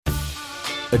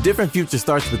A different future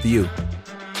starts with you.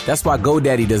 That's why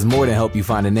GoDaddy does more than help you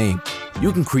find a name.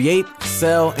 You can create,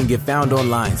 sell, and get found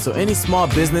online, so any small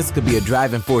business could be a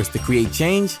driving force to create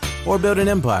change or build an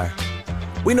empire.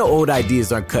 We know old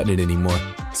ideas aren't cutting it anymore,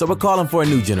 so we're calling for a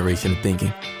new generation of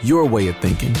thinking, your way of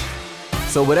thinking.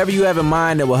 So whatever you have in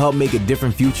mind that will help make a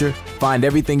different future, find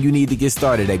everything you need to get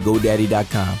started at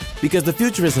GoDaddy.com. Because the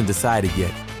future isn't decided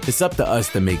yet. It's up to us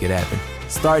to make it happen.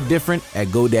 Start different at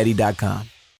GoDaddy.com.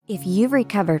 If you've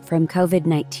recovered from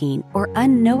COVID-19 or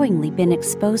unknowingly been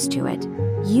exposed to it,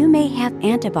 you may have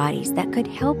antibodies that could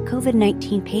help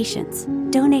COVID-19 patients.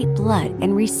 Donate blood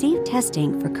and receive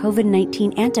testing for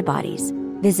COVID-19 antibodies.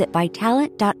 Visit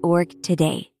Vitalant.org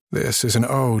today. This is an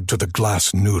ode to the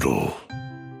glass noodle.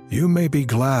 You may be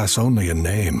glass only in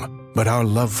name, but our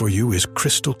love for you is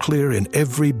crystal clear in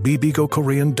every Bibigo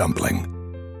Korean dumpling.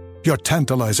 Your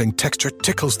tantalizing texture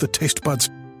tickles the taste buds,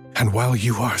 and while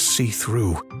you are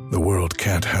see-through, the world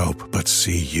can't help but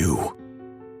see you.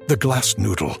 The glass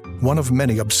noodle, one of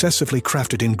many obsessively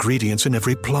crafted ingredients in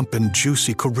every plump and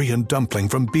juicy Korean dumpling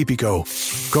from Bibigo.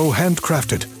 Go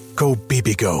handcrafted. Go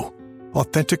Bibigo.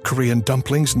 Authentic Korean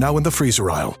dumplings now in the freezer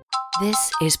aisle.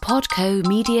 This is Podco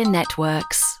Media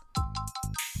Networks.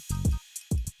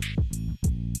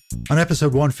 On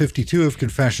episode 152 of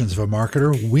Confessions of a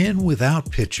Marketer, Win Without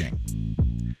Pitching.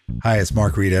 Hi, it's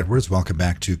Mark Reed Edwards. Welcome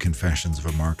back to Confessions of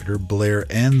a Marketer. Blair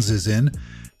Enns is in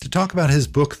to talk about his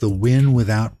book, The Win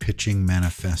Without Pitching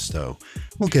Manifesto.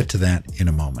 We'll get to that in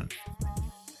a moment.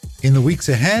 In the weeks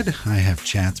ahead, I have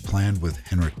chats planned with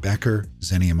Henrik Becker,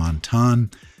 Xenia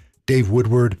Montan, Dave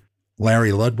Woodward,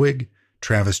 Larry Ludwig,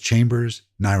 Travis Chambers,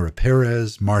 Naira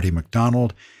Perez, Marty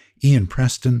McDonald, Ian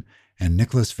Preston, and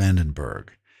Nicholas Vandenberg.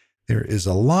 There is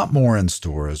a lot more in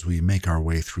store as we make our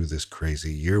way through this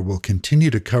crazy year. We'll continue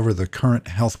to cover the current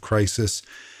health crisis,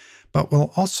 but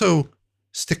we'll also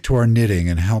stick to our knitting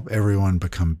and help everyone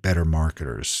become better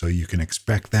marketers, so you can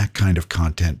expect that kind of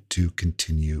content to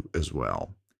continue as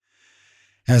well.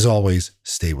 As always,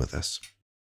 stay with us.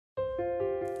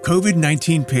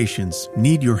 COVID-19 patients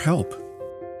need your help.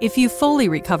 If you've fully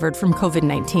recovered from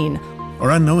COVID-19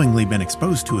 or unknowingly been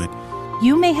exposed to it,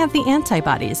 you may have the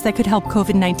antibodies that could help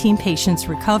COVID-19 patients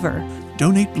recover.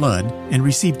 Donate blood and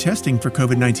receive testing for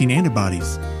COVID-19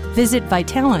 antibodies. Visit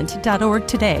Vitalant.org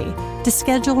today to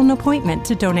schedule an appointment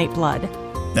to donate blood.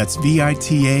 That's Vitalant.org.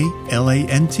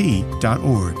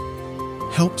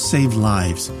 Help save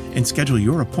lives and schedule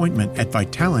your appointment at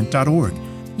Vitalant.org.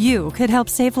 You could help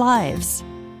save lives.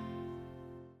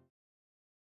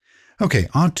 Okay,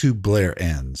 on to Blair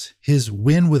Enns. His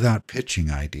Win Without Pitching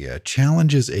idea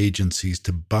challenges agencies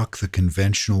to buck the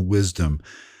conventional wisdom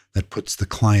that puts the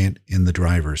client in the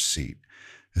driver's seat,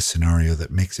 a scenario that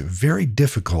makes it very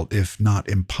difficult, if not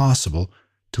impossible,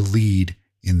 to lead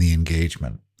in the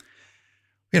engagement.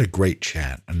 We had a great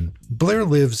chat, and Blair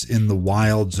lives in the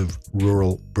wilds of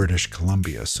rural British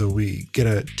Columbia, so we get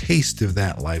a taste of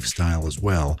that lifestyle as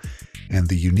well, and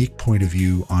the unique point of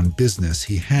view on business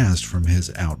he has from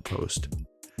his outpost.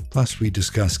 Plus, we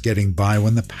discuss getting by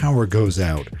when the power goes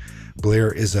out.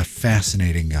 Blair is a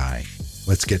fascinating guy.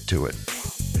 Let's get to it.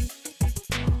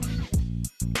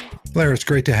 Blair, it's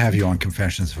great to have you on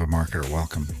Confessions of a Marketer.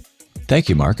 Welcome. Thank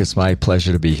you, Mark. It's my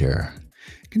pleasure to be here.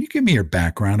 Can you give me your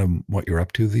background and what you're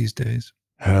up to these days?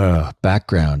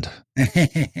 Background.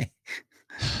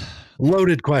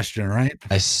 Loaded question, right?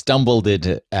 I stumbled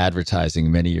into advertising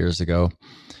many years ago,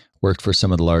 worked for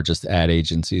some of the largest ad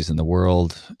agencies in the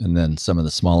world, and then some of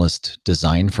the smallest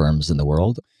design firms in the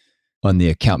world on the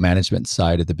account management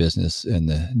side of the business and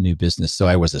the new business. So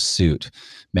I was a suit,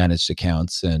 managed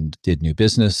accounts and did new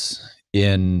business.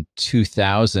 In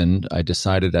 2000, I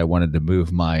decided I wanted to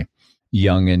move my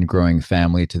young and growing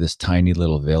family to this tiny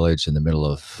little village in the middle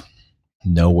of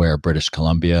nowhere, British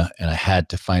Columbia, and I had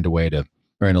to find a way to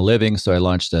earn a living. So I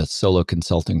launched a solo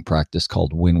consulting practice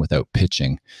called Win Without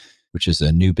Pitching, which is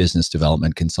a new business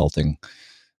development consulting,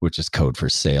 which is code for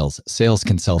sales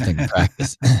consulting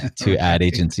practice to ad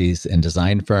agencies and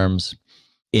design firms.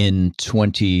 In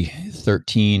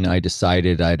 2013, I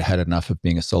decided I'd had enough of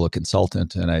being a solo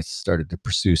consultant and I started to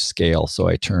pursue scale. So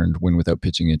I turned Win Without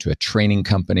Pitching into a training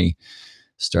company,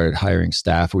 started hiring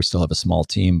staff. We still have a small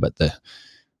team, but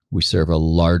we serve a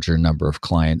larger number of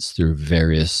clients through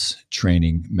various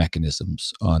training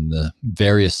mechanisms on the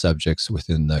various subjects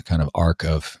within the kind of arc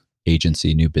of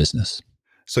agency new business.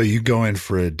 So you go in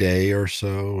for a day or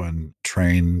so and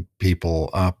train people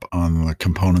up on the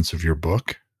components of your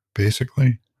book,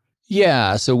 basically?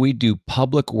 Yeah, so we do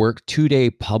 2-day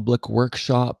public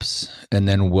workshops, and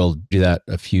then we'll do that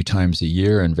a few times a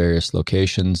year in various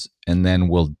locations. And then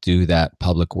we'll do that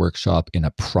public workshop in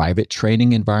a private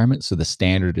training environment. So the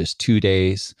standard is 2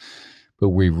 days, but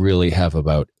we really have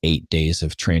about 8 days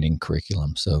of training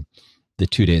curriculum. So the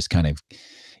 2 days kind of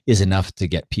is enough to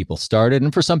get people started.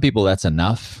 And for some people, that's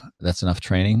enough. That's enough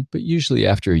training. But usually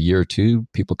after a year or two,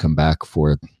 people come back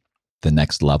for the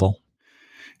next level.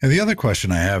 And the other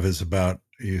question I have is about,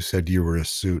 you said you were a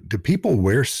suit. Do people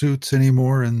wear suits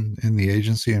anymore in the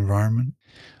agency environment?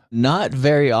 Not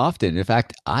very often. In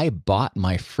fact, I bought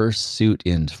my first suit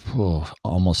in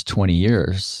almost 20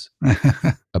 years,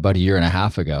 about a year and a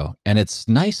half ago. And it's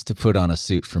nice to put on a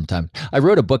suit from time. I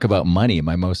wrote a book about money.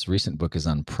 My most recent book is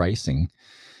on pricing.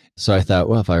 So I thought,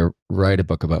 well, if I write a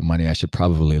book about money, I should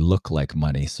probably look like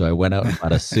money. So I went out and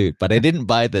bought a suit, but I didn't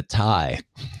buy the tie.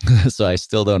 So I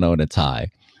still don't own a tie.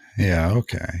 Yeah,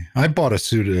 okay. I bought a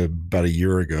suit about a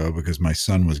year ago because my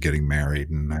son was getting married,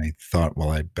 and I thought,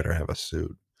 well, I better have a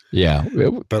suit. Yeah.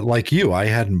 But like you, I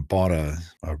hadn't bought a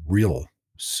real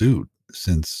suit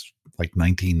since like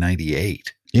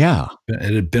 1998. Yeah.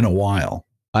 It had been a while.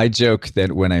 I joke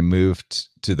that when I moved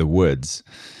to the woods,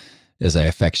 as I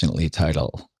affectionately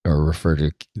title or refer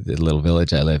to the little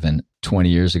village I live in, 20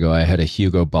 years ago, I had a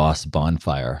Hugo Boss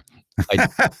bonfire.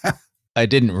 I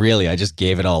didn't really, I just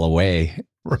gave it all away.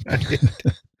 Right.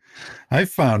 I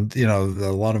found, a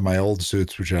lot of my old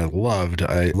suits, which I loved,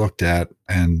 I looked at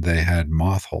and they had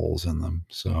moth holes in them.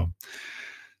 So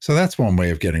that's one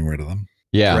way of getting rid of them.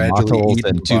 Yeah, moth holes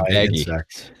and too baggy.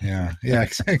 Insects. Yeah,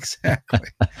 exactly.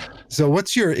 So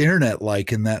what's your internet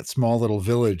like in that small little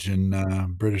village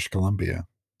in British Columbia?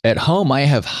 At home, I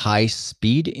have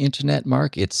high-speed internet,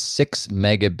 Mark. It's 6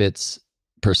 megabits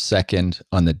per second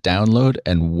on the download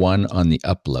and 1 on the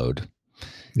upload.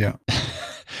 Yeah.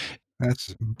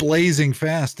 That's blazing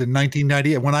fast in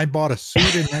 1998. When I bought a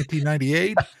suit in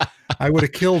 1998, I would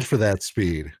have killed for that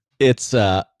speed. It's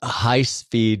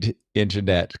high-speed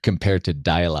internet compared to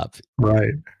dial-up.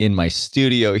 Right. In my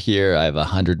studio here, I have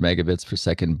 100 megabits per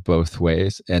second both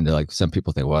ways. And like some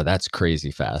people think, well, that's crazy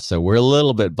fast. So we're a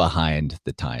little bit behind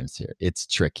the times here. It's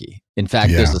tricky. In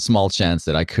fact, there's a small chance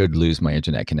that I could lose my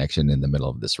internet connection in the middle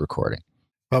of this recording.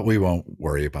 But we won't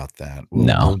worry about that.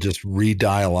 We'll just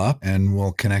redial up and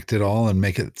we'll connect it all and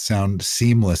make it sound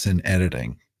seamless in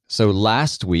editing. So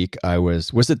last week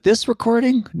was it this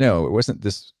recording? No, it wasn't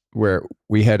this where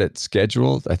we had it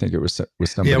scheduled. I think it was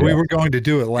somebody. Yeah, we were going to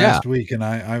do it last week, and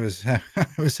I was I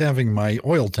was having my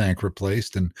oil tank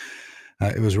replaced, and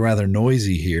it was rather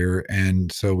noisy here,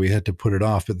 and so we had to put it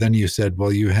off. But then you said,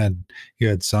 well, you had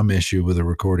some issue with the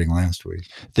recording last week.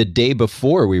 The day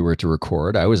before we were to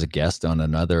record, I was a guest on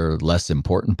another less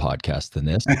important podcast than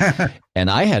this,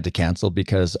 and I had to cancel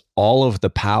because all of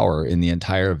the power in the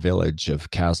entire village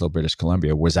of Caslo, British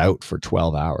Columbia was out for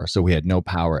 12 hours. So we had no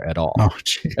power at all. Oh,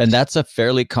 geez. And that's a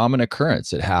fairly common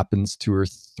occurrence. It happens 2 or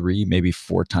 3, maybe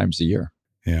 4 times a year.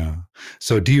 Yeah.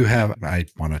 So I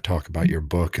want to talk about your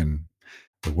book and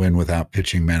the Win Without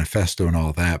Pitching Manifesto and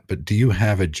all that, but do you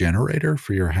have a generator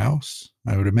for your house?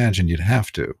 I would imagine you'd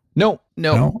have to. No.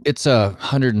 It's a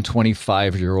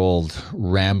 125-year-old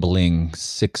rambling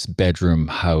 6-bedroom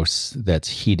house that's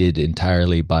heated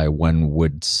entirely by one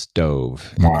wood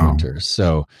stove in winter.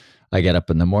 So I get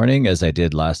up in the morning, as I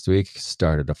did last week,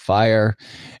 started a fire,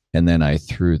 and then I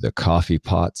threw the coffee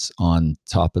pots on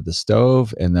top of the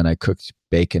stove, and then I cooked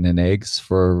bacon and eggs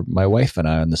for my wife and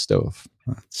I on the stove.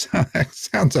 That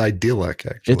sounds idyllic,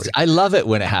 actually. I love it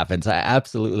when it happens. I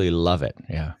absolutely love it.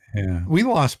 Yeah. Yeah. We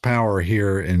lost power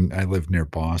here, I live near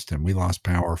Boston. We lost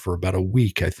power for about a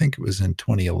week. I think it was in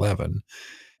 2011.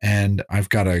 And I've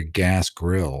got a gas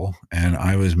grill, and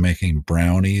I was making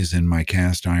brownies in my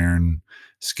cast iron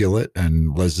skillet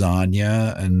and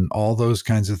lasagna and all those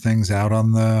kinds of things out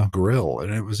on the grill.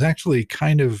 And it was actually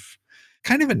kind of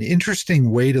an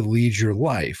interesting way to lead your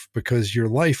life, because your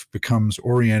life becomes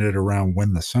oriented around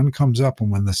when the sun comes up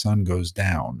and when the sun goes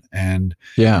down. And,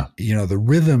 the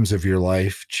rhythms of your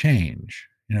life change,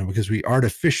 because we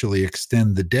artificially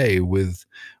extend the day with,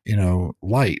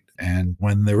 light. And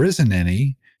when there isn't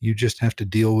any, you just have to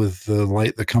deal with the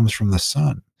light that comes from the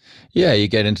sun. Yeah, you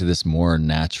get into this more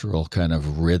natural kind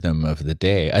of rhythm of the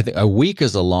day. I think a week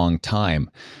is a long time.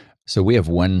 So we have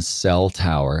one cell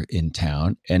tower in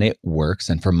town and it works.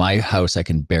 And for my house, I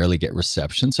can barely get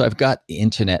reception. So I've got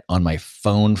internet on my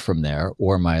phone from there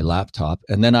or my laptop.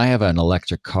 And then I have an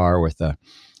electric car with a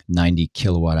 90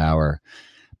 kilowatt hour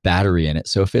battery in it.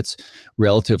 So if it's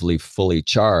relatively fully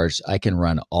charged, I can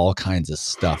run all kinds of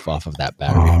stuff off of that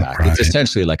battery pack. Right. It's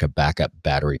essentially like a backup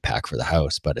battery pack for the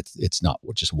house, but it's not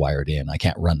just wired in. I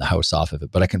can't run the house off of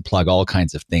it, but I can plug all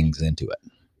kinds of things into it.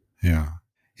 Yeah.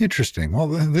 Interesting. Well,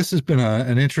 this has been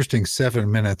an interesting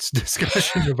 7 minutes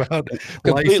discussion about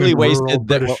completely life in rural wasted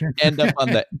that will British. end up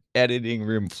on the editing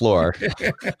room floor.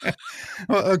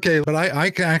 Well, okay, but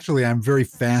I'm very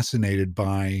fascinated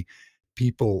by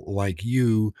people like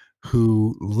you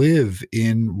who live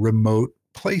in remote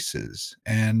places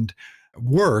and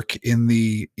work in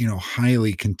the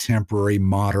highly contemporary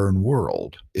modern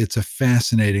world. It's a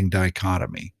fascinating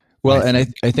dichotomy. Well, and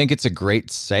I think it's a great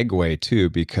segue too,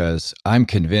 because I'm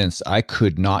convinced I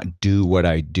could not do what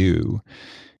I do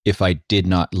if I did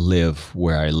not live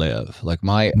where I live. Like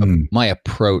my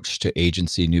approach to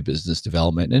agency, new business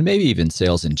development, and maybe even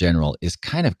sales in general is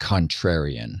kind of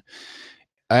contrarian.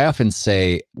 I often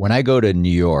say when I go to New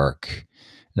York,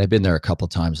 and I've been there a couple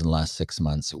of times in the last 6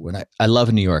 months, I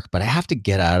love New York, but I have to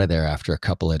get out of there after a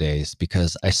couple of days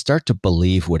because I start to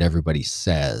believe what everybody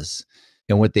says.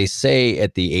 And what they say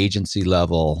at the agency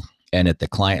level and at the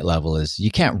client level is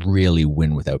you can't really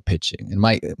win without pitching. And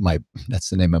my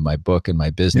that's the name of my book and my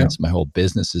business. Yeah. My whole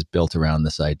business is built around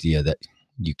this idea that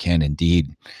you can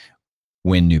indeed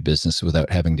win new business without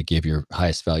having to give your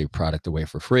highest value product away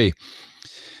for free.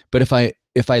 But if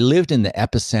I lived in the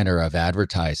epicenter of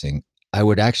advertising, I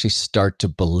would actually start to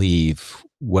believe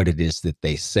what it is that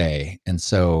they say. And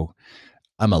so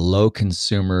I'm a low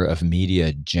consumer of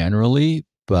media generally,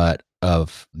 but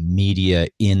of media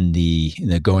in the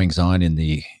goings on in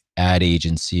the ad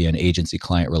agency and agency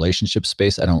client relationship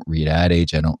space. I don't read Ad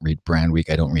Age. I don't read Brand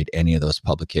Week. I don't read any of those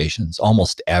publications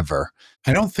almost ever.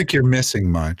 I don't think you're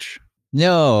missing much.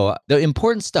 No, the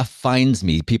important stuff finds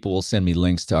me. People will send me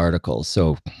links to articles.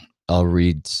 So I'll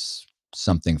read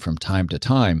something from time to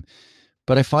time.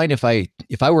 But I find if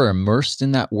I were immersed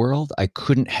in that world, I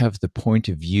couldn't have the point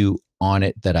of view on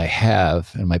it that I have.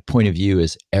 And my point of view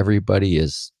is everybody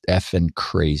is effing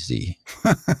crazy.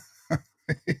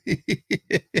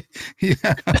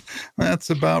 Yeah, that's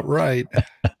about right.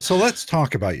 So let's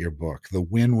talk about your book, The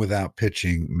Win Without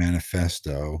Pitching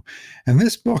Manifesto. And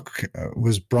this book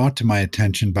was brought to my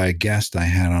attention by a guest I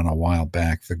had on a while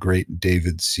back, the great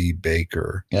David C.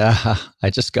 Baker. Yeah, I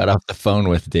just got off the phone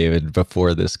with David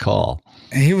before this call.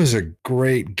 He was a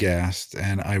great guest,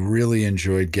 and I really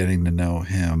enjoyed getting to know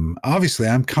him. Obviously,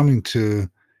 I'm coming to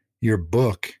your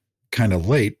book kind of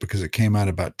late because it came out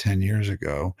about 10 years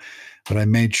ago, but I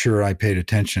made sure I paid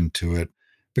attention to it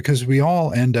because we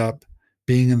all end up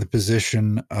being in the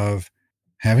position of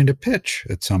having to pitch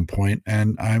at some point.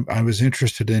 And I was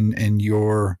interested in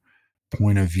your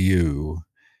point of view.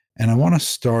 And I want to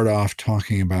start off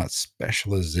talking about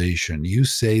specialization. You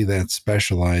say that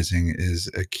specializing is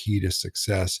a key to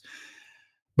success,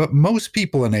 but most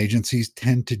people in agencies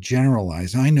tend to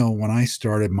generalize. I know when I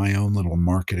started my own little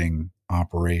marketing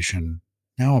operation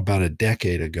now about a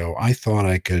decade ago, I thought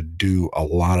I could do a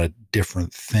lot of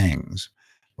different things.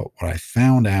 But what I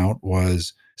found out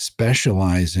was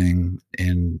specializing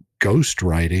in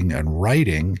ghostwriting and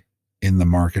writing in the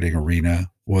marketing arena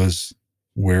was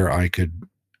where I could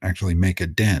actually make a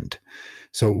dent.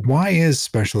 So why is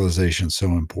specialization so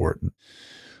important?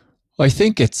 Well, I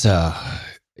think it's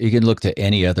you can look to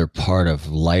any other part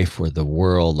of life or the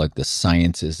world, like the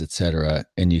sciences, et cetera,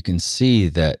 and you can see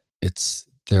that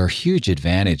there are huge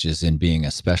advantages in being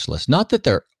a specialist. Not that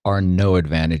there are no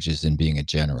advantages in being a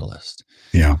generalist.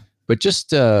 Yeah. But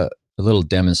just a little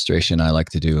demonstration I like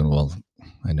to do, and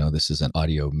I know this is an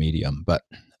audio medium, but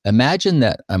imagine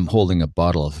that I'm holding a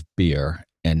bottle of beer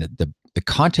and the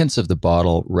contents of the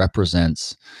bottle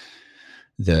represents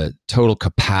the total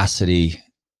capacity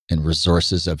and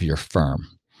resources of your firm.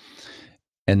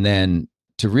 And then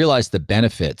to realize the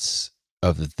benefits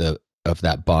of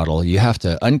that bottle, you have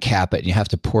to uncap it and you have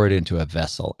to pour it into a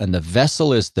vessel. And the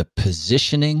vessel is the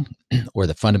positioning or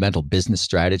the fundamental business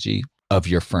strategy of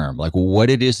your firm, like what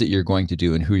it is that you're going to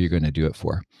do and who you're going to do it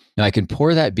for. Now, I can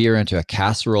pour that beer into a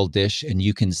casserole dish and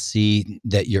you can see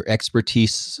that your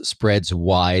expertise spreads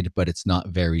wide, but it's not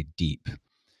very deep.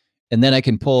 And then I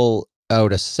can pull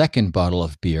out a second bottle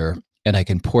of beer and I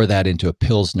can pour that into a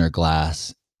Pilsner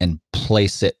glass and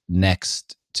place it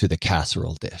next to the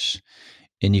casserole dish.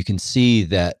 And you can see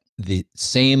that the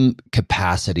same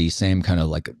capacity, same kind of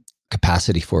like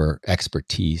capacity for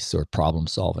expertise or problem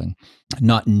solving,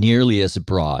 not nearly as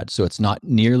broad. So it's not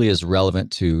nearly as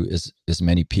relevant to as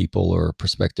many people or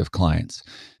prospective clients.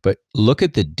 But look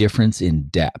at the difference in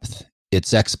depth.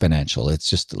 it's exponential. It's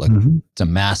just like, it's a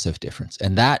massive difference.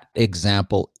 And that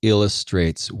example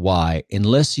illustrates why,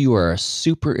 unless you are a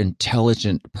super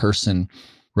intelligent person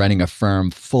running a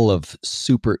firm full of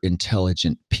super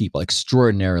intelligent people,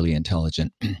 extraordinarily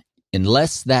intelligent,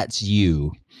 unless that's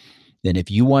you, then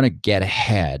if you want to get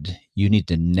ahead, you need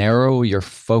to narrow your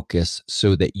focus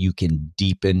so that you can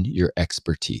deepen your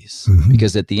expertise.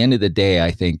 Because at the end of the day,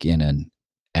 I think in an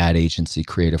ad agency,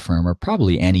 creative firm, or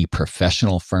probably any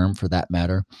professional firm for that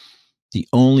matter, the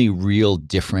only real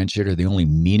differentiator, the only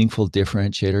meaningful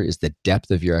differentiator is the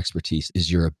depth of your expertise,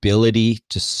 is your ability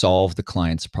to solve the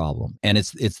client's problem. And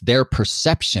it's their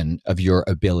perception of your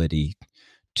ability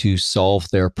to solve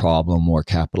their problem or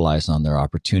capitalize on their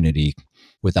opportunity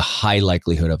with a high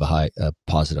likelihood of a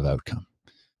positive outcome.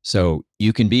 So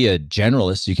you can be a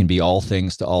generalist, you can be all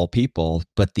things to all people,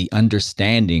 but the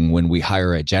understanding when we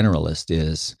hire a generalist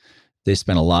is they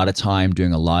spend a lot of time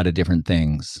doing a lot of different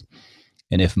things.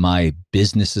 And if my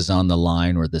business is on the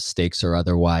line or the stakes are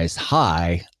otherwise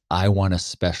high, I want a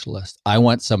specialist. I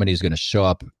want somebody who's going to show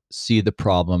up, see the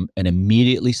problem, and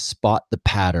immediately spot the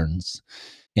patterns,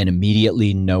 and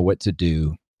immediately know what to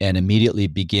do, and immediately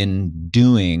begin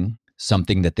doing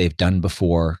something that they've done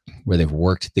before, where they've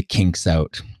worked the kinks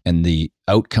out. And the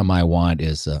outcome I want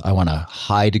is I want a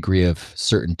high degree of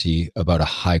certainty about a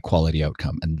high quality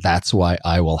outcome. And that's why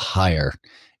I will hire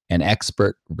an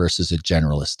expert versus a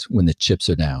generalist when the chips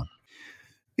are down.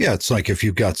 Yeah, it's like if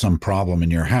you've got some problem in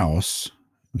your house,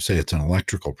 say it's an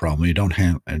electrical problem, you don't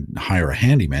hire a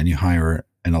handyman, you hire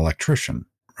an electrician,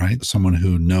 right? Someone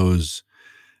who knows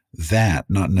that,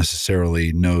 not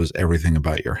necessarily knows everything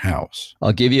about your house.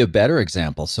 I'll give you a better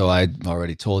example. So I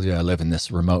already told you I live in this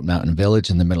remote mountain village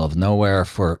in the middle of nowhere.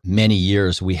 For many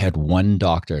years, we had one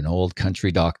doctor, an old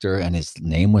country doctor, and his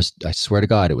name was, I swear to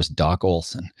God, it was Doc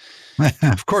Olson.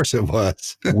 Of course it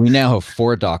was. We now have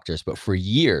 4 doctors, but for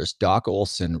years, Doc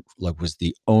Olson was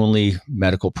the only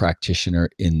medical practitioner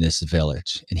in this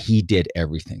village, and he did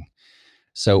everything.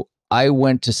 So I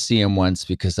went to see him once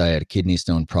because I had a kidney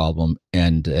stone problem.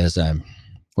 And as I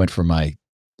went for my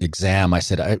exam, I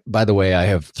said, by the way, I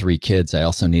have 3 kids. I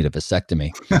also need a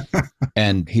vasectomy.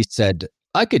 And he said,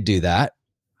 I could do that.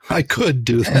 I could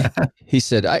do that. He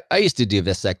said, I used to do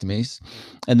vasectomies.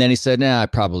 And then he said, nah, I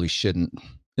probably shouldn't.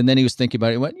 And then he was thinking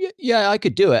about it. He went, yeah, I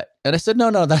could do it. And I said,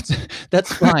 no,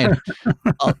 that's fine.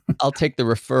 I'll take the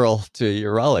referral to a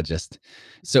urologist.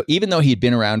 So even though he'd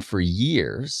been around for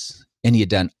years, and he had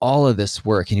done all of this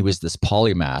work, and he was this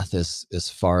polymath as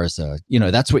far as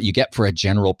that's what you get for a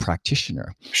general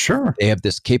practitioner. Sure. They have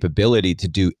this capability to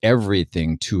do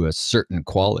everything to a certain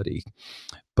quality.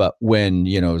 But when,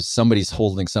 somebody's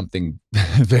holding something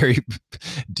very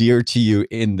dear to you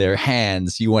in their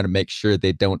hands, you want to make sure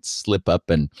they don't slip up.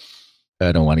 And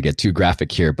I don't want to get too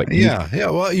graphic here, but yeah.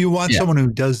 Well, you want someone who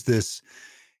does this,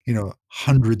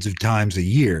 hundreds of times a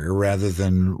year rather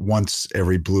than once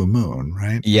every blue moon,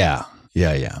 right? Yeah.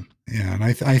 Yeah. And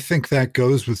I think that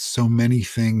goes with so many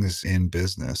things in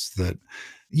business that,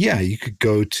 you could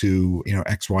go to,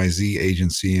 XYZ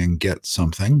agency and get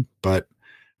something, but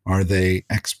are they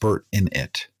expert in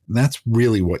it? And that's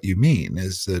really what you mean,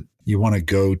 is that you want to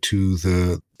go to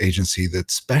the agency that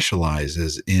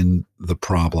specializes in the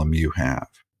problem you have.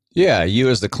 Yeah, you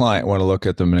as the client want to look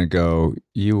at them and go,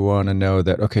 you want to know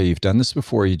that, okay, you've done this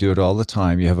before, you do it all the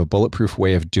time, you have a bulletproof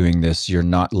way of doing this, you're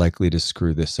not likely to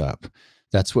screw this up.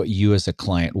 That's what you as a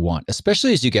client want,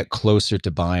 especially as you get closer to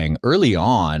buying. Early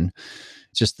on,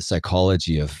 just the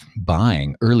psychology of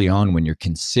buying, early on when you're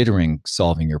considering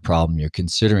solving your problem, you're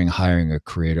considering hiring a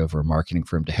creative or marketing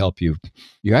firm to help you,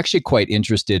 you're actually quite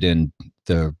interested in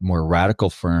the more radical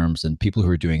firms and people who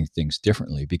are doing things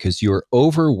differently, because you're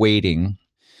overweighting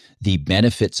the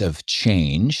benefits of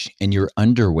change and you're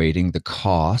underweighting the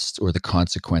cost or the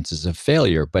consequences of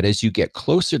failure. But as you get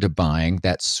closer to buying,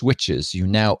 that switches. You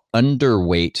now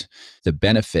underweight the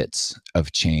benefits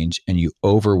of change and you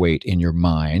overweight in your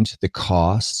mind the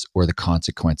costs or the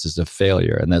consequences of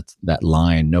failure. And that's that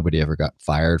line, nobody ever got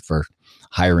fired for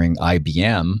hiring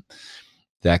IBM.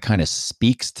 That kind of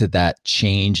speaks to that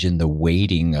change in the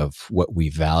weighting of what we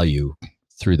value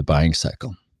through the buying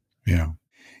cycle. Yeah.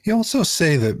 You also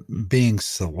say that being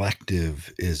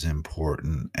selective is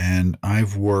important. And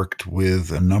I've worked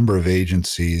with a number of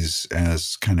agencies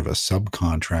as kind of a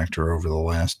subcontractor over the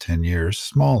last 10 years,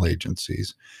 small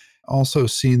agencies. Also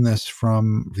seen this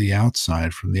from the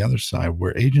outside, from the other side,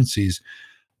 where agencies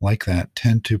like that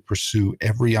tend to pursue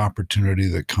every opportunity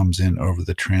that comes in over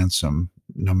the transom,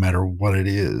 no matter what it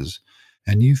is.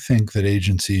 And you think that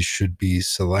agencies should be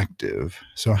selective.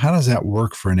 So how does that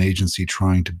work for an agency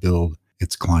trying to build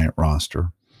its client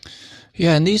roster?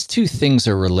 Yeah, and these two things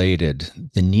are related,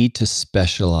 the need to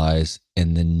specialize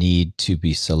and the need to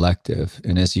be selective.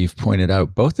 And as you've pointed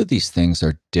out, both of these things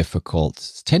are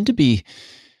difficult, tend to be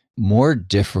more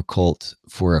difficult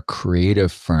for a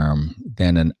creative firm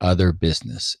than an other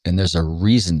business. And there's a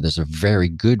reason, there's a very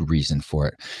good reason for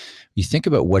it. You think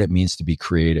about what it means to be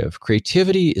creative.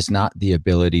 Creativity is not the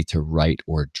ability to write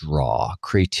or draw.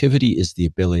 Creativity is the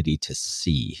ability to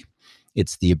see.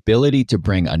 It's the ability to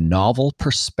bring a novel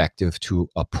perspective to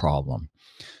a problem.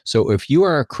 So if you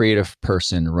are a creative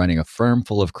person running a firm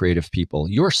full of creative people,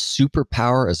 your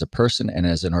superpower as a person and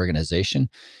as an organization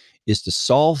is to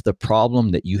solve the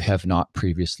problem that you have not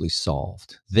previously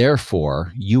solved.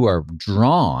 Therefore, you are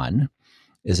drawn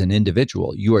as an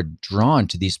individual, you are drawn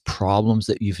to these problems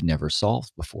that you've never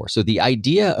solved before. So the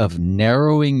idea of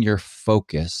narrowing your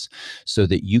focus so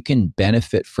that you can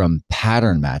benefit from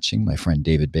pattern matching, my friend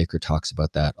David Baker talks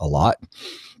about that a lot.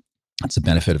 That's the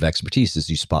benefit of expertise, is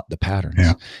you spot the patterns.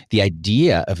 Yeah. The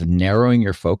idea of narrowing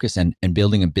your focus and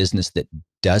building a business that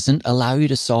doesn't allow you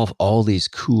to solve all these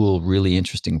cool, really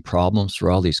interesting problems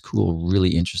for all these cool,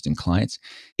 really interesting clients,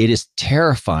 it is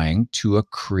terrifying to a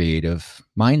creative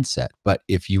mindset. But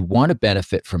if you want to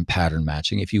benefit from pattern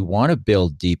matching, if you want to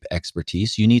build deep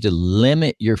expertise, you need to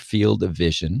limit your field of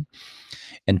vision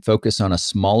and focus on a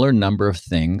smaller number of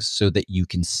things so that you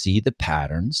can see the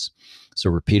patterns. So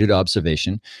repeated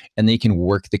observation, and then you can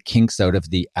work the kinks out of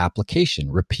the application,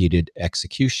 repeated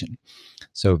execution.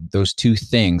 So those two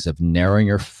things of narrowing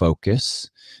your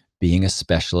focus, being a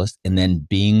specialist, and then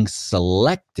being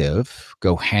selective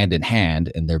go hand in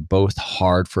hand, and they're both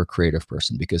hard for a creative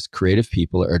person because creative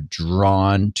people are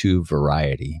drawn to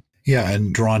variety. Yeah,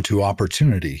 and drawn to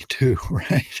opportunity too,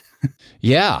 right?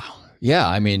 Yeah. Yeah,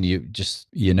 I mean,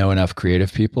 you know enough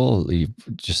creative people. You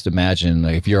just imagine,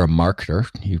 like, if you're a marketer,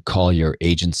 you call your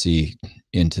agency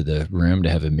into the room to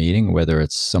have a meeting, whether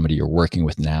it's somebody you're working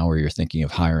with now or you're thinking of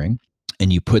hiring,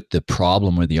 and you put the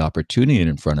problem or the opportunity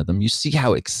in front of them, you see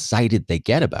how excited they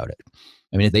get about it.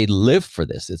 I mean, they live for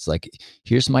this. It's like,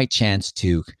 here's my chance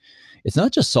to, it's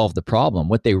not just solve the problem.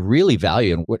 What they really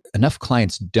value, and what enough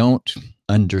clients don't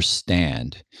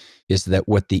understand, is that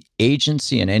what the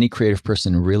agency and any creative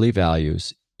person really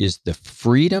values is the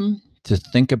freedom to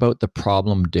think about the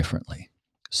problem differently.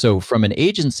 So from an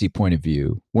agency point of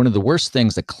view, one of the worst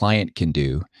things a client can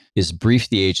do is brief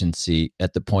the agency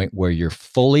at the point where you're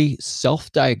fully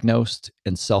self-diagnosed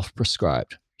and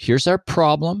self-prescribed. Here's our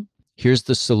problem. Here's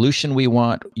the solution we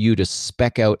want you to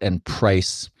spec out and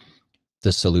price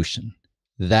the solution.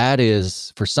 That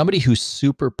is, for somebody whose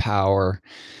superpower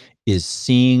is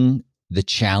seeing the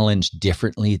challenge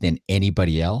differently than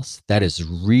anybody else, that is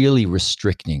really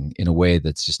restricting in a way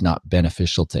that's just not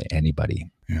beneficial to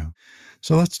anybody. Yeah.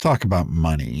 So let's talk about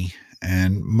money.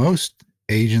 And most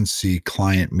agency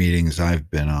client meetings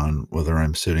I've been on, whether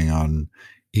I'm sitting on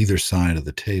either side of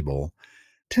the table,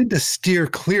 tend to steer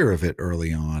clear of it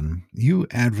early on. You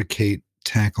advocate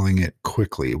tackling it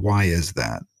quickly. Why is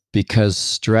that? Because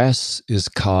stress is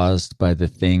caused by the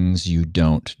things you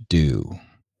don't do.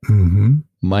 Mm-hmm.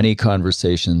 Money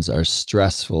conversations are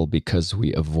stressful because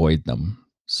we avoid them.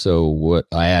 So what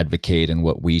I advocate and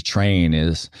what we train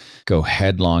is go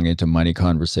headlong into money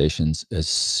conversations as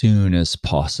soon as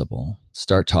possible.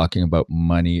 Start talking about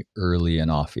money early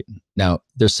and often. Now,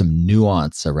 there's some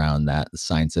nuance around that, the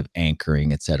science of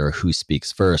anchoring, et cetera, who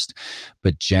speaks first.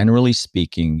 But generally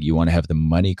speaking, you want to have the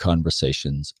money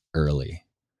conversations early.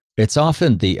 It's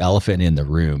often the elephant in the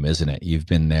room, isn't it? You've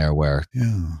been there where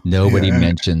nobody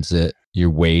mentions it. You're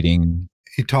waiting.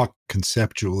 You talk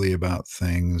conceptually about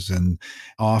things, and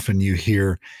often you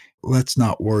hear, let's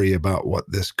not worry about what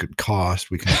this could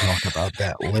cost. We can talk about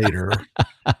that later.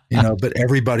 But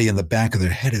everybody in the back of their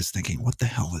head is thinking, what the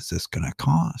hell is this going to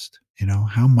cost?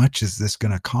 How much is this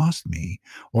going to cost me?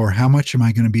 Or how much am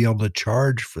I going to be able to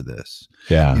charge for this?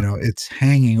 Yeah. It's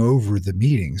hanging over the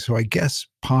meeting. So I guess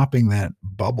popping that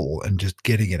bubble and just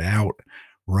getting it out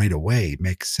right away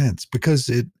makes sense because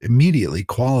it immediately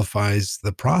qualifies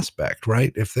the prospect,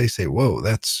 right? If they say, whoa,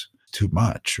 that's too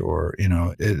much, or, it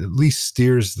at least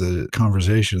steers the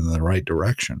conversation in the right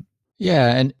direction.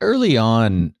 Yeah. And early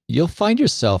on, you'll find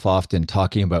yourself often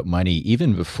talking about money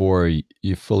even before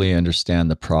you fully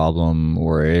understand the problem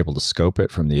or are able to scope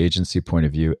it from the agency point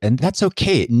of view. And that's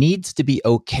okay. It needs to be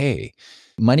okay.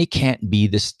 Money can't be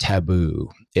this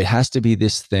taboo. It has to be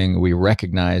this thing. We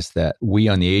recognize that we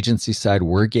on the agency side,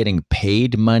 we're getting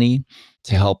paid money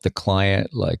to help the client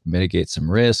like mitigate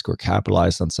some risk or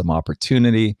capitalize on some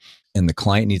opportunity. And the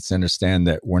client needs to understand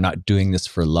that we're not doing this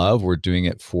for love. We're doing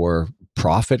it for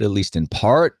profit, at least in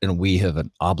part, and we have an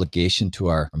obligation to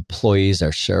our employees,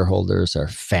 our shareholders, our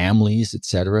families, et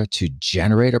cetera, to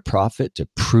generate a profit, to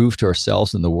prove to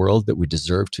ourselves in the world that we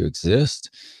deserve to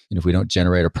exist. And if we don't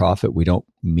generate a profit, we don't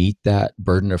meet that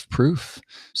burden of proof.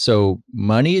 So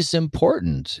money is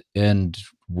important, and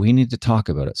we need to talk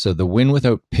about it. So the win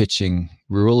without pitching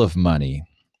rule of money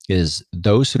is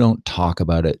those who don't talk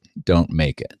about it don't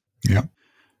make it. Yeah.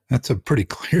 That's a pretty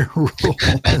clear rule,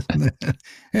 isn't it?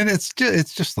 And it's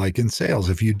just like in sales.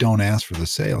 If you don't ask for the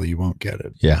sale, you won't get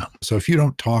it. Yeah. So if you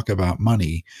don't talk about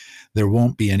money, there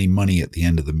won't be any money at the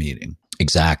end of the meeting.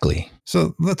 Exactly.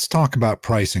 So let's talk about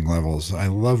pricing levels. I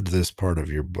loved this part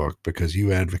of your book because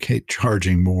you advocate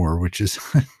charging more, which is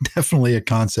definitely a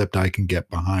concept I can get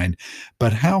behind.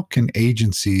 But how can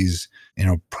agencies,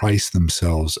 price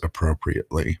themselves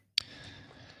appropriately?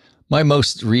 My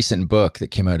most recent book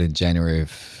that came out in January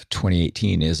of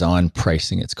 2018 is on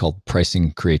pricing. It's called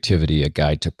Pricing Creativity, A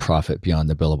Guide to Profit Beyond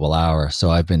the Billable Hour. So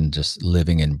I've been just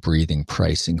living and breathing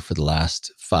pricing for the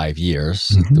last 5 years.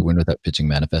 Mm-hmm. The Win Without Pitching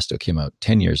Manifesto came out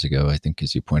 10 years ago, I think,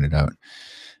 as you pointed out.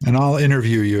 And I'll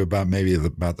interview you about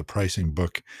the pricing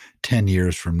book 10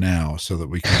 years from now so that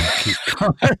we can keep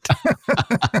current.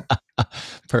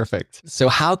 Perfect. So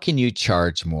how can you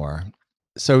charge more?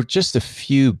 So just a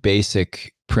few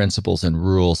basic principles and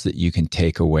rules that you can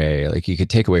take away, like you could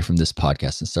take away from this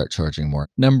podcast and start charging more.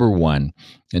 Number one,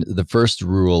 and the first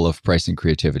rule of pricing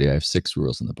creativity, I have 6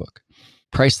 rules in the book.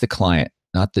 Price the client,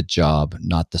 not the job,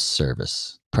 not the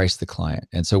service. Price the client.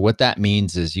 And so what that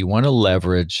means is you want to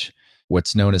leverage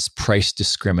what's known as price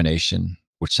discrimination,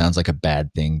 which sounds like a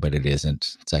bad thing, but it isn't.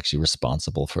 It's actually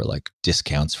responsible for like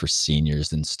discounts for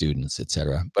seniors and students, et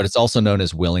cetera. But it's also known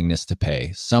as willingness to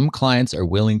pay. Some clients are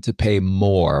willing to pay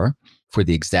more for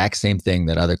the exact same thing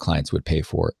that other clients would pay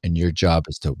for, and your job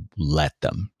is to let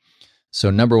them. So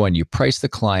number one, you price the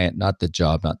client, not the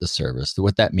job, not the service. So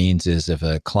what that means is if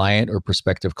a client or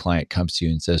prospective client comes to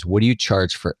you and says, what do you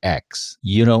charge for X?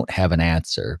 You don't have an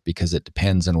answer because it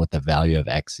depends on what the value of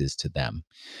X is to them.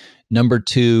 Number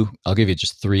two, I'll give you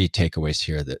just 3 takeaways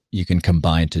here that you can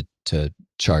combine to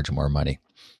charge more money.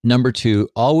 Number two,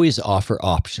 always offer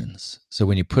options. So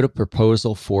when you put a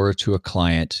proposal forward to a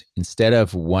client, instead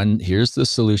of one, here's the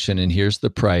solution and here's the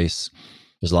price,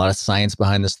 there's a lot of science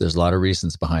behind this. There's a lot of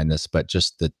reasons behind this, but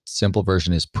just the simple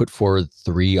version is put forward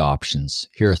 3 options.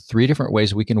 Here are 3 different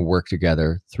ways we can work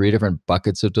together, 3 different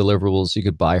buckets of deliverables you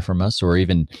could buy from us, or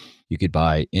even you could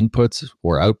buy inputs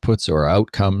or outputs or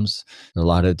outcomes. There are a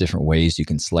lot of different ways you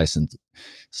can slice and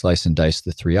dice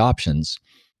the 3 options,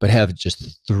 but have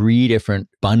just 3 different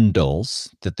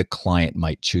bundles that the client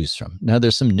might choose from. Now,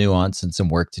 there's some nuance and some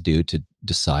work to do to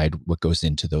decide what goes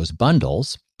into those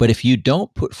bundles. But if you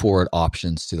don't put forward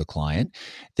options to the client,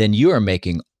 then you are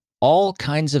making all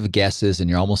kinds of guesses, and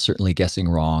you're almost certainly guessing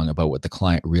wrong about what the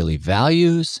client really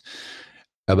values,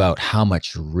 about how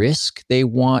much risk they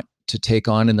want to take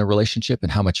on in the relationship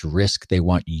and how much risk they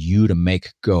want you to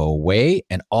make go away,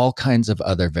 and all kinds of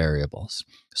other variables.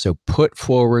 So put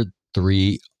forward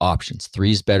 3 options.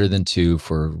 3 is better than 2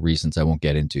 for reasons I won't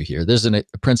get into here. There's a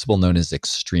principle known as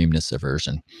extremeness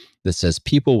aversion that says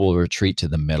people will retreat to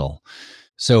the middle.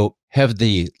 So have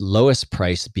the lowest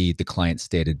price be the client's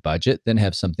stated budget, then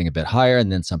have something a bit higher,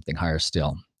 and then something higher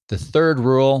still. The third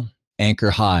rule,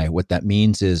 anchor high. What that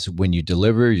means is when you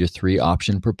deliver your 3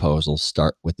 option proposals,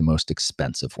 start with the most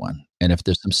expensive one. And if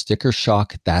there's some sticker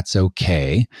shock, that's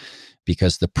okay,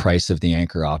 because the price of the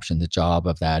anchor option, the job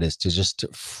of that is to just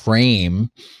frame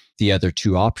the other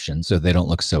 2 options so they don't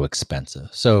look so expensive.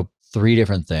 So 3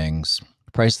 different things: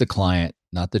 price the client,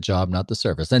 not the job, not the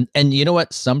service. And you know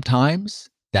what? Sometimes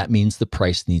that means the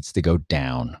price needs to go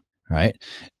down, right?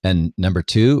 And number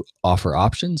 2, offer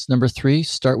options. Number 3,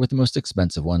 start with the most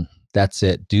expensive one. That's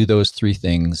it. Do those 3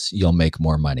 things. You'll make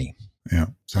more money. Yeah,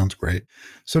 sounds great.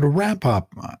 So to wrap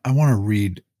up, I want to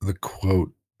read the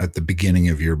quote at the beginning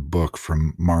of your book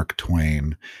from Mark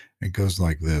Twain. It goes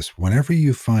like this: whenever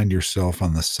you find yourself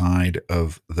on the side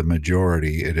of the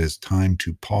majority, it is time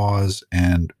to pause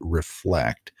and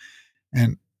reflect.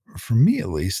 And for me, at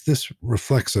least, this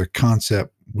reflects a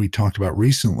concept we talked about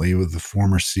recently with the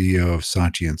former CEO of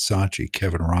Saatchi & Saatchi,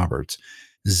 Kevin Roberts.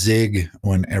 Zig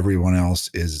when everyone else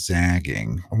is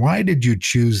zagging. Why did you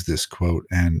choose this quote,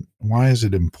 and why is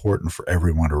it important for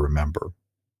everyone to remember?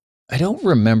 I don't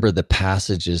remember the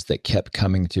passages that kept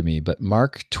coming to me, but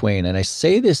Mark Twain, and I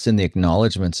say this in the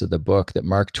acknowledgments of the book, that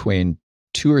Mark Twain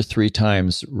 2 or 3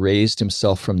 times raised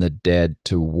himself from the dead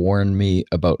to warn me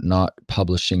about not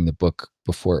publishing the book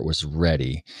before it was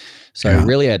ready. So yeah. I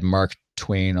really had Mark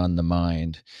Twain on the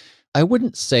mind. I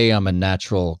wouldn't say I'm a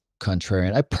natural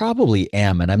contrarian. I probably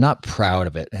am, and I'm not proud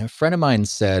of it. And a friend of mine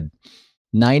said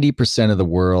 90% of the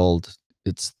world,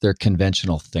 they're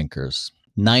conventional thinkers.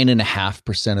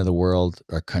 9.5% of the world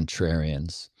are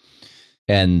contrarians.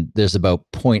 And there's about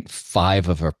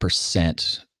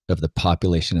 0.5% of the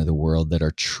population of the world that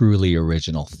are truly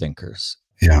original thinkers.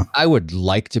 Yeah. I would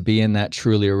like to be in that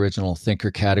truly original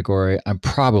thinker category. I'm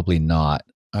probably not.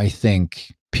 I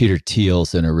think Peter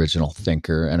Thiel's an original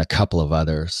thinker and a couple of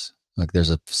others. Like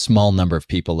there's a small number of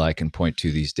people that I can point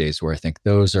to these days where I think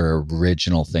those are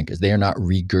original thinkers. They are not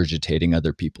regurgitating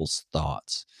other people's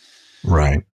thoughts.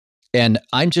 Right. And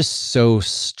I'm just so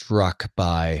struck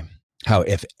by how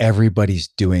if everybody's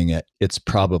doing it, it's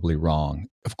probably wrong.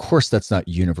 Of course, that's not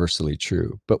universally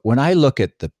true. But when I look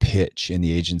at the pitch in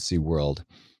the agency world,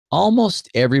 almost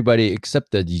everybody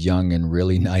except the young and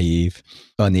really naive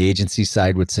on the agency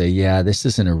side would say, yeah, this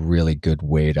isn't a really good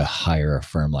way to hire a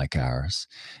firm like ours.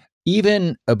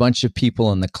 Even a bunch of people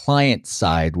on the client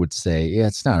side would say, yeah,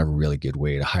 it's not a really good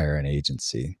way to hire an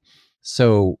agency.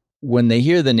 So when they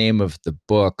hear the name of the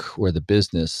book or the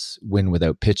business, Win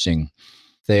Without Pitching,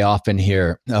 they often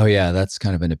hear, oh yeah, that's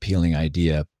kind of an appealing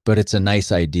idea, but it's a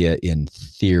nice idea in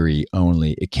theory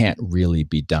only. It can't really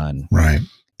be done. Right.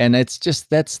 And it's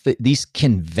just, these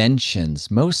conventions,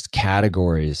 most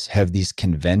categories have these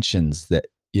conventions that,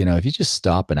 if you just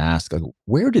stop and ask, like,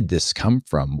 where did this come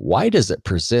from? Why does it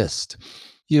persist?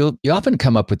 You often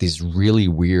come up with these really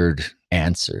weird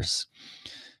answers.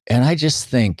 And I just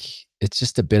think it's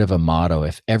just a bit of a motto.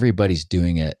 If everybody's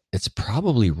doing it, it's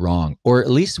probably wrong. Or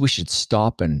at least we should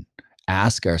stop and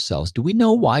ask ourselves, do we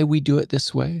know why we do it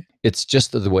this way? It's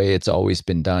just the way it's always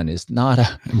been done. It's not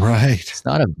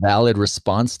a valid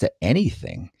response to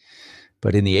anything.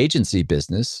 But in the agency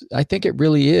business, I think it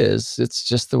really is. It's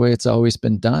just the way it's always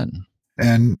been done.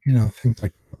 And, things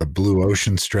like the blue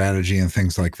ocean strategy and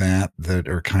things like that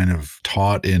are kind of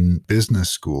taught in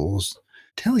business schools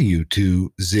tell you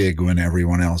to zig when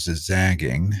everyone else is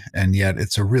zagging. And yet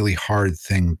it's a really hard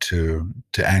thing to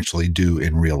actually do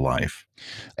in real life.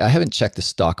 I haven't checked the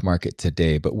stock market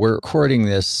today, but we're recording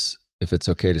this, if it's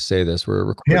okay to say this,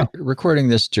 we're recording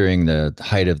this during the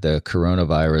height of the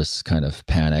coronavirus kind of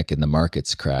panic and the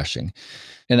market's crashing.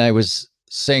 And I was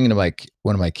saying to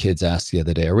one of my kids asked the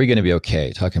other day, are we going to be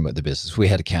okay? Talking about the business. We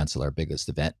had to cancel our biggest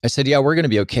event. I said, yeah, we're going to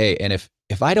be okay. And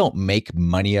if I don't make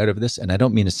money out of this, and I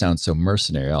don't mean to sound so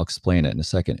mercenary, I'll explain it in a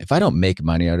second. If I don't make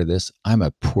money out of this, I'm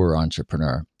a poor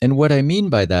entrepreneur. And what I mean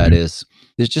by that is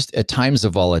there's just at times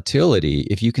of volatility,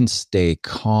 if you can stay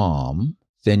calm,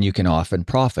 then you can often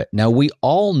profit. Now, we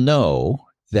all know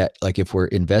that, like, if we're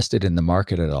invested in the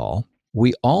market at all,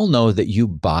 we all know that you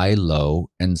buy low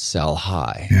and sell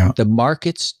high. Yeah. The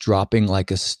market's dropping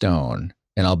like a stone.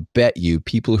 And I'll bet you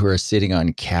people who are sitting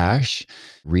on cash,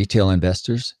 retail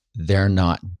investors, they're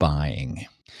not buying.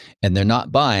 And they're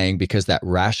not buying because that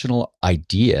rational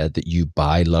idea that you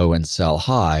buy low and sell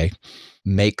high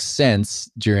makes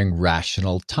sense during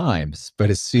rational times.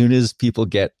 But as soon as people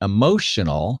get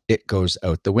emotional, it goes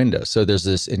out the window. So there's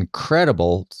this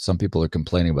incredible, some people are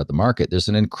complaining about the market, there's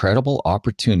an incredible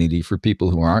opportunity for people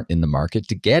who aren't in the market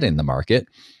to get in the market.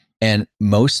 And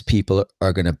most people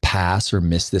are going to pass or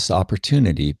miss this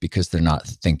opportunity because they're not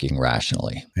thinking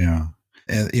rationally. Yeah.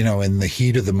 And, in the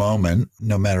heat of the moment,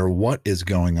 no matter what is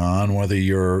going on, whether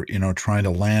you're, trying to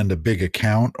land a big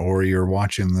account or you're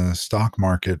watching the stock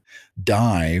market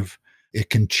dive, it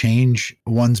can change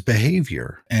one's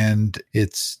behavior. And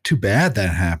it's too bad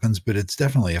that happens, but it's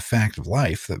definitely a fact of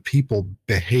life that people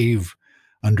behave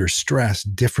under stress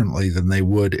differently than they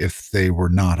would if they were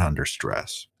not under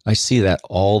stress. I see that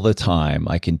all the time.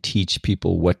 I can teach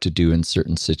people what to do in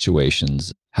certain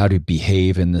situations, how to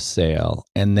behave in the sale.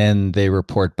 And then they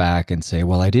report back and say,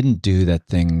 well, I didn't do that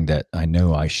thing that I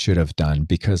know I should have done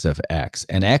because of X.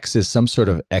 And X is some sort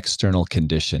of external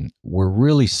condition. We're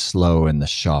really slow in the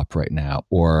shop right now,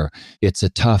 or it's a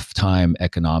tough time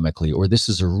economically, or this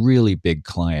is a really big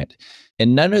client.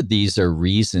 And none of these are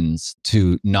reasons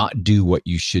to not do what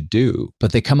you should do,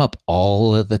 but they come up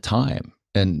all of the time.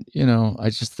 And, I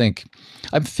just think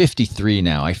I'm 53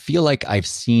 now. I feel like I've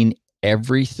seen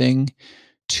everything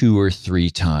 2 or 3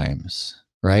 times,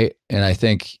 right? And I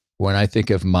think when I think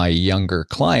of my younger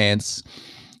clients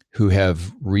who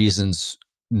have reasons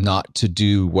not to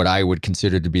do what I would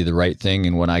consider to be the right thing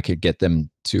and what I could get them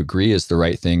to agree is the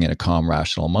right thing in a calm,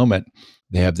 rational moment,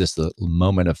 they have this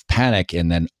moment of panic, and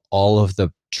then all of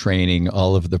the training,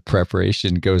 all of the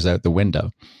preparation goes out the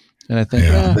window. And I think,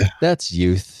 that's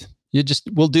youth.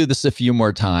 We'll do this a few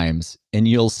more times and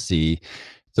you'll see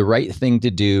the right thing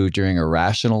to do during a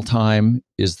rational time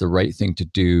is the right thing to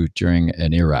do during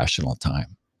an irrational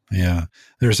time. Yeah.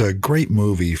 There's a great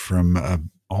movie from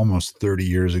almost 30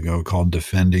 years ago called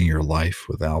Defending Your Life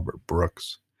with Albert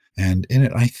Brooks. And in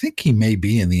it, I think he may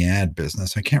be in the ad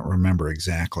business. I can't remember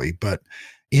exactly, but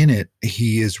in it,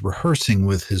 he is rehearsing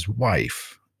with his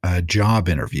wife a job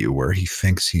interview where he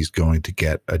thinks he's going to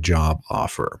get a job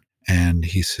offer. And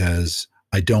he says,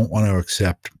 I don't want to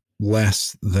accept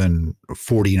less than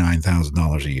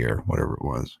 $49,000 a year, whatever it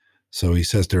was. So he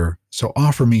says to her, so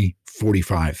offer me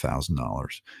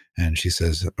 $45,000. And she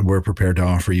says, we're prepared to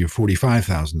offer you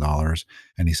 $45,000.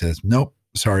 And he says, nope,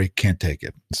 sorry, can't take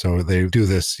it. So they do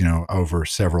this, over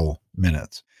several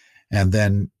minutes. And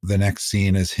then the next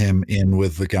scene is him in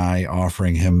with the guy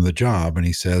offering him the job. And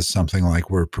he says something like,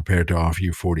 we're prepared to offer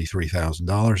you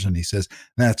 $43,000. And he says,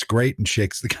 that's great. And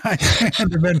shakes the guy's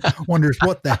hand and then wonders,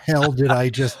 what the hell did I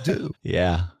just do?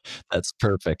 Yeah, that's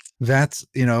perfect. That's,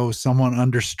 someone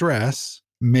under stress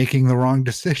making the wrong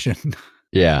decision.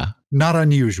 Yeah. Not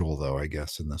unusual, though, I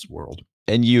guess, in this world.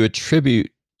 And you attribute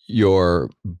your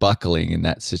buckling in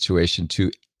that situation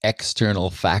to external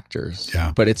factors.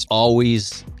 Yeah. But it's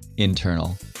always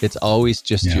internal. It's always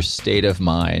just your state of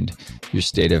mind, your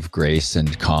state of grace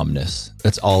and calmness.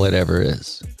 That's all it ever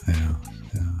is. Yeah.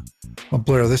 Well,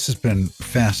 Blair, this has been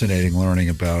fascinating learning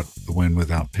about the Win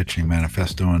Without Pitching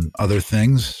Manifesto and other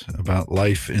things about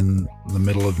life in the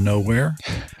middle of nowhere.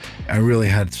 I really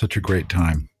had such a great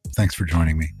time. Thanks for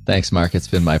joining me. Thanks, Mark. It's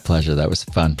been my pleasure. That was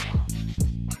fun.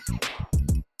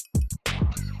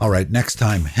 All right, next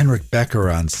time, Henrik Becker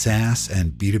on SaaS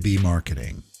and B2B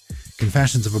marketing.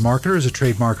 Confessions of a Marketer is a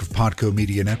trademark of Podco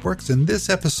Media Networks, and this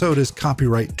episode is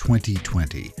copyright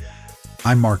 2020.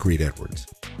 I'm Mark Reed Edwards.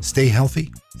 Stay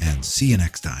healthy, and see you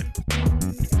next time.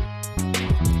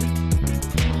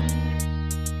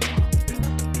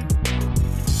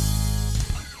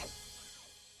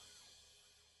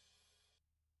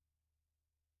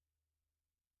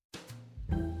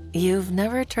 You've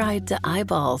never tried to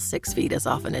eyeball 6 feet as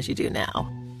often as you do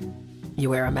now. You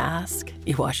wear a mask,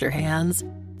 you wash your hands,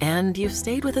 and you've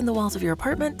stayed within the walls of your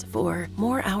apartment for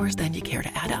more hours than you care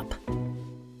to add up.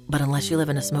 But unless you live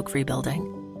in a smoke-free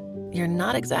building, you're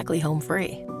not exactly home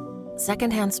free.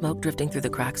 Secondhand smoke drifting through the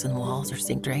cracks in walls or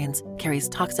sink drains carries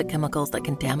toxic chemicals that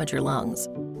can damage your lungs.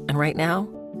 And right now,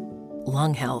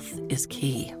 lung health is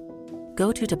key.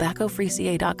 Go to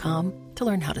tobaccofreeca.com to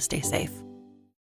learn how to stay safe.